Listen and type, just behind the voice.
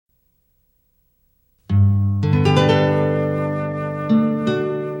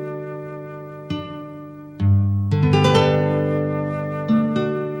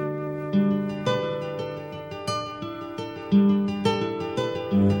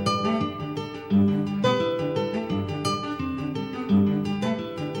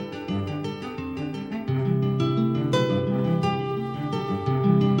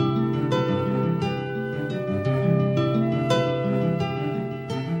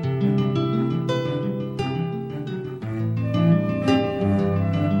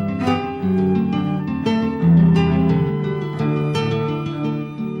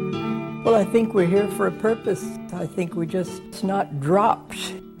think we're here for a purpose. I think we just not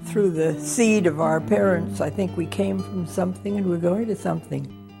dropped through the seed of our parents. I think we came from something and we're going to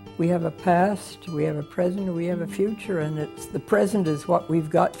something. We have a past, we have a present, we have a future, and the present is what we've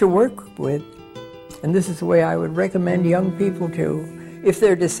got to work with. And this is the way I would recommend young people to, if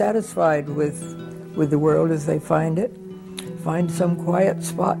they're dissatisfied with the world as they find it, find some quiet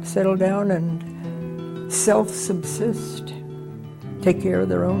spot, settle down and self-subsist, take care of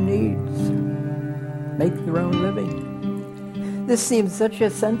their own needs, make their own living. This seems such a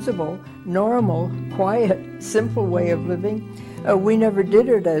sensible, normal, quiet, simple way of living. We never did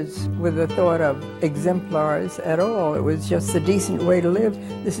it as with the thought of exemplars at all. It was just a decent way to live.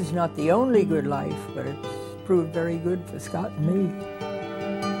 This is not the only good life, but it's proved very good for Scott and me.